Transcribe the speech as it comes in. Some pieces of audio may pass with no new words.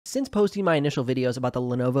Since posting my initial videos about the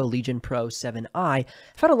Lenovo Legion Pro 7i, I've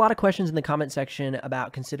had a lot of questions in the comment section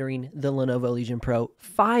about considering the Lenovo Legion Pro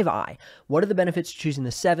 5i. What are the benefits of choosing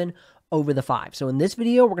the 7 over the 5? So in this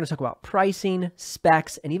video, we're going to talk about pricing,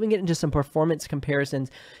 specs, and even get into some performance comparisons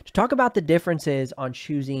to talk about the differences on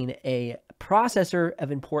choosing a processor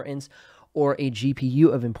of importance or a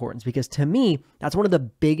GPU of importance, because to me, that's one of the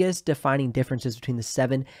biggest defining differences between the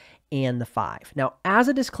 7 and the 5. Now, as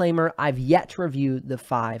a disclaimer, I've yet to review the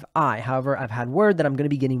 5i. However, I've had word that I'm going to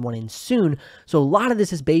be getting one in soon. So a lot of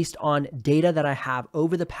this is based on data that I have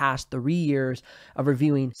over the past 3 years of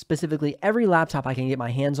reviewing specifically every laptop I can get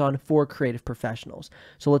my hands on for creative professionals.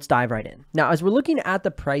 So let's dive right in. Now, as we're looking at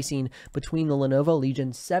the pricing between the Lenovo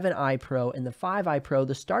Legion 7i Pro and the 5i Pro,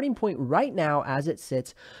 the starting point right now as it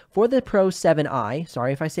sits for the Pro 7i,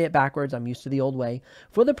 sorry if I say it backwards, I'm used to the old way,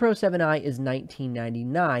 for the Pro 7i is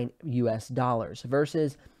 $1999 US dollars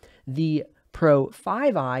versus the Pro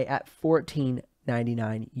 5i at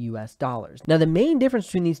 $1499 US dollars. Now, the main difference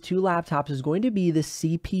between these two laptops is going to be the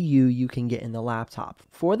CPU you can get in the laptop.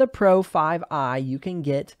 For the Pro 5i, you can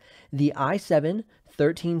get the i7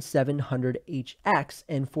 13700HX,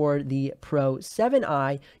 and for the Pro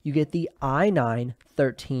 7i, you get the i9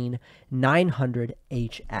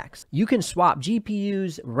 13900HX. You can swap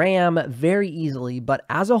GPUs, RAM very easily, but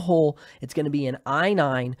as a whole, it's going to be an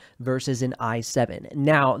i9 versus an i7.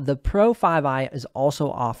 Now, the Pro 5i is also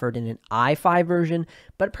offered in an i5 version,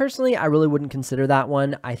 but personally, I really wouldn't consider that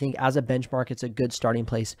one. I think as a benchmark, it's a good starting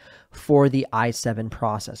place for the i7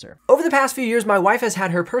 processor. Over the past few years, my wife has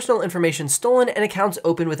had her personal information stolen and accounts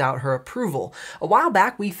open without her approval. A while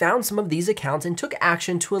back, we found some of these accounts and took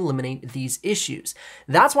action to eliminate these issues.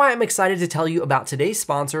 That's why I'm excited to tell you about today's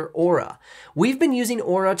sponsor, Aura. We've been using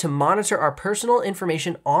Aura to monitor our personal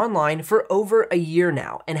information online for over a year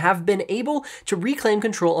now and have been able to reclaim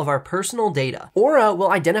control of our personal data. Aura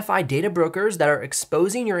will identify data brokers that are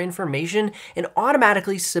exposing your information and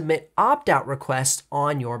automatically submit opt-out requests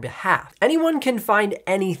on your behalf. Anyone can find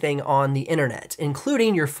anything on the internet,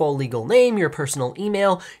 including your full legal name, your personal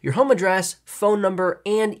email, your home address, phone number,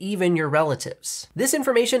 and even your relatives. This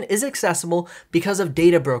information is accessible because of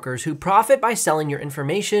data brokers who profit by selling your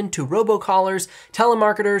information to robocallers,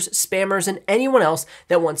 telemarketers, spammers, and anyone else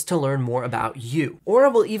that wants to learn more about you. Aura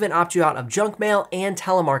will even opt you out of junk mail and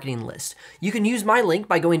telemarketing lists. You can use my link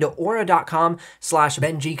by going to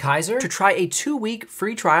aura.com/BenjiKaiser to try a 2-week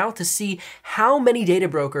free trial to see how many data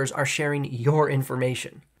brokers are sharing your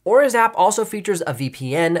information. Aura's app also features a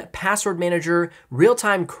VPN, password manager,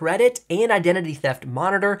 real-time credit and identity theft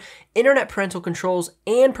monitor, internet parental controls,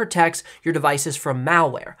 and protects your devices from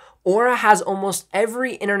malware. Aura has almost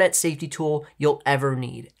every internet safety tool you'll ever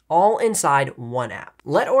need, all inside one app.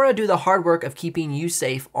 Let Aura do the hard work of keeping you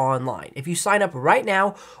safe online. If you sign up right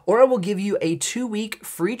now, Aura will give you a 2-week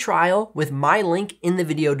free trial with my link in the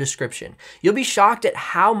video description. You'll be shocked at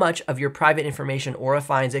how much of your private information Aura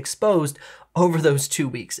finds exposed over those 2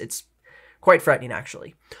 weeks. It's quite frightening,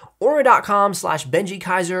 actually.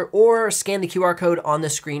 Aura.com/BenjiKaiser or scan the QR code on the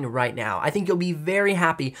screen right now. I think you'll be very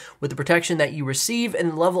happy with the protection that you receive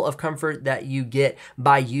and the level of comfort that you get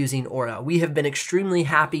by using Aura. We have been extremely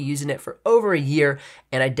happy using it for over a year,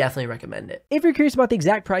 and I definitely recommend it. If you're curious about the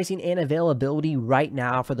exact pricing and availability right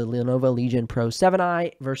now for the Lenovo Legion Pro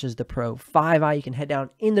 7i versus the Pro 5i, you can head down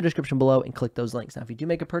in the description below and click those links. Now, if you do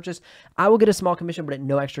make a purchase, I will get a small commission, but at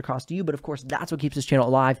no extra cost to you. But of course, that's what keeps this channel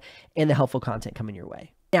alive and the helpful content coming your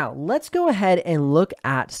way. Now, let's go ahead and look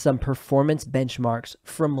at some performance benchmarks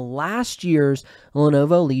from last year's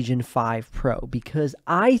Lenovo Legion 5 Pro, because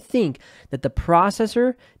I think that the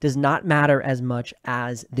processor does not matter as much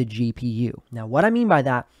as the GPU. Now, what I mean by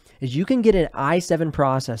that is you can get an i7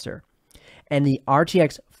 processor and the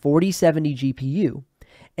RTX 4070 GPU,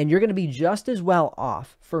 and you're going to be just as well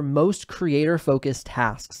off for most creator-focused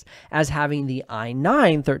tasks as having the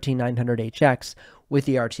i9 13900HX with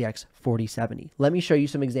the RTX 4070. Let me show you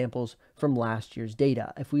some examples from last year's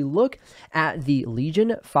data. If we look at the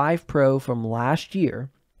Legion 5 Pro from last year,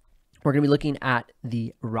 we're going to be looking at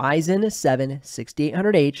the Ryzen 7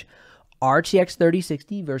 6800H RTX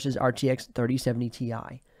 3060 versus RTX 3070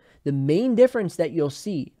 Ti. The main difference that you'll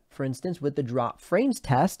see, for instance, with the drop frames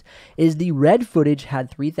test, is the red footage had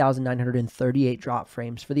 3,938 drop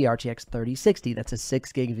frames for the RTX 3060. That's a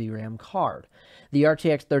 6 gig VRAM card. The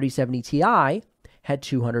RTX 3070 Ti had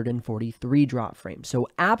 243 drop frames. So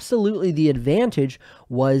absolutely the advantage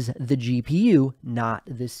was the GPU, not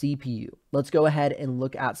the CPU. Let's go ahead and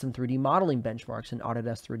look at some 3D modeling benchmarks in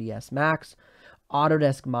Autodesk 3ds Max,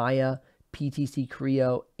 Autodesk Maya, PTC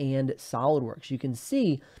Creo and SolidWorks. You can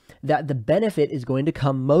see that the benefit is going to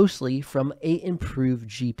come mostly from an improved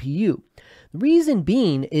GPU. The reason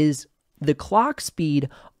being is the clock speed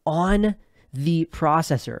on the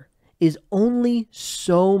processor is only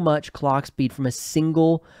so much clock speed from a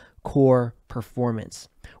single core performance.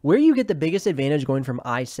 Where you get the biggest advantage going from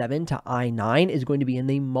i7 to i9 is going to be in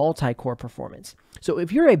the multi-core performance. So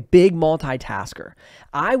if you're a big multitasker,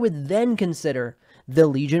 I would then consider the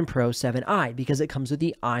Legion Pro 7i because it comes with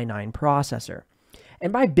the i9 processor.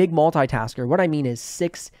 And by big multitasker, what I mean is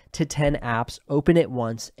 6 to 10 apps open at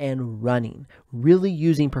once and running, really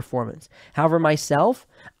using performance. However, myself,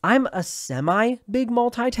 I'm a semi-big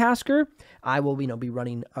multitasker. I will, be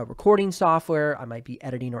running a recording software. I might be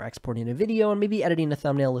editing or exporting a video and maybe editing a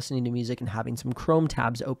thumbnail, listening to music, and having some Chrome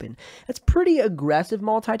tabs open. That's pretty aggressive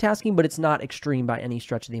multitasking, but it's not extreme by any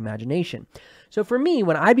stretch of the imagination. So for me,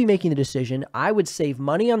 when I'd be making the decision, I would save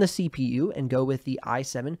money on the CPU and go with the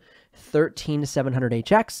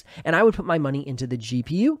i7-13700HX, and I would put my money into the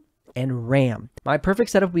GPU and RAM. My perfect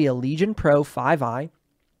setup would be a Legion Pro 5i,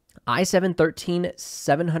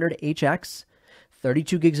 i7-13700HX,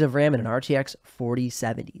 32 gigs of RAM, and an RTX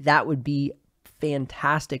 4070. That would be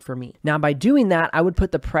fantastic for me. Now, by doing that, I would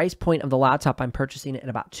put the price point of the laptop I'm purchasing at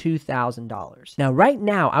about $2,000. Now, right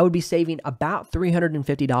now, I would be saving about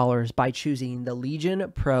 $350 by choosing the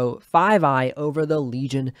Legion Pro 5i over the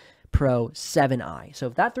Legion Pro 7i. So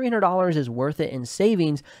if that $300 is worth it in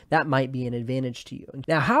savings, that might be an advantage to you.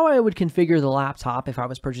 Now, how I would configure the laptop if I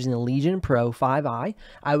was purchasing the Legion Pro 5i,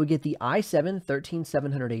 I would get the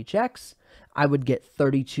i7-13700HX. I would get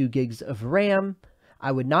 32 gigs of RAM.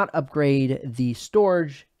 I would not upgrade the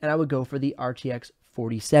storage, and I would go for the RTX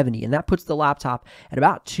 4070, and that puts the laptop at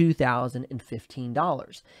about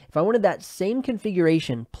 $2,015. If I wanted that same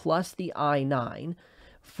configuration plus the i9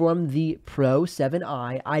 from the Pro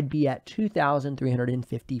 7i, I'd be at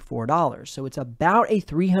 $2,354. So it's about a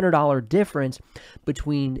 $300 difference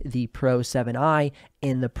between the Pro 7i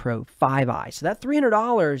and the Pro 5i. So that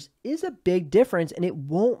 $300 is a big difference, and it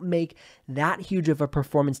won't make that huge of a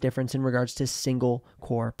performance difference in regards to single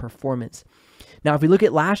core performance. Now, if we look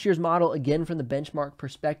at last year's model, again, from the benchmark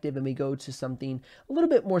perspective, and we go to something a little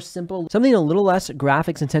bit more simple, something a little less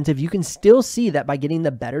graphics intensive, you can still see that by getting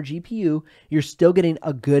the better GPU, you're still getting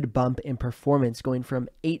a good bump in performance, going from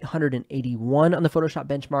 881 on the Photoshop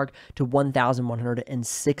benchmark to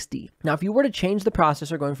 1,160. Now, if you were to change the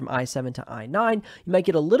processor going from i7 to i9, you might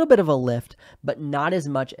get a little bit of a lift, but not as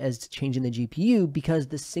much as changing the GPU because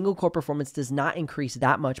the single core performance does not increase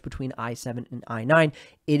that much between i7 and i9.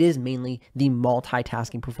 It is mainly the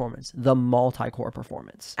multitasking performance, the multi-core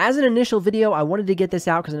performance. As an initial video, I wanted to get this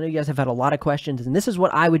out because I know you guys have had a lot of questions, and this is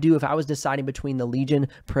what I would do if I was deciding between the Legion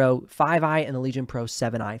Pro 5i and the Legion Pro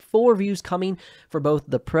 7i. Full reviews coming for both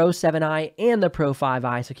the Pro 7i and the Pro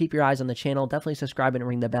 5i, so keep your eyes on the channel. Definitely subscribe and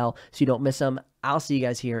ring the bell so you don't miss them. I'll see you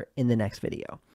guys here in the next video.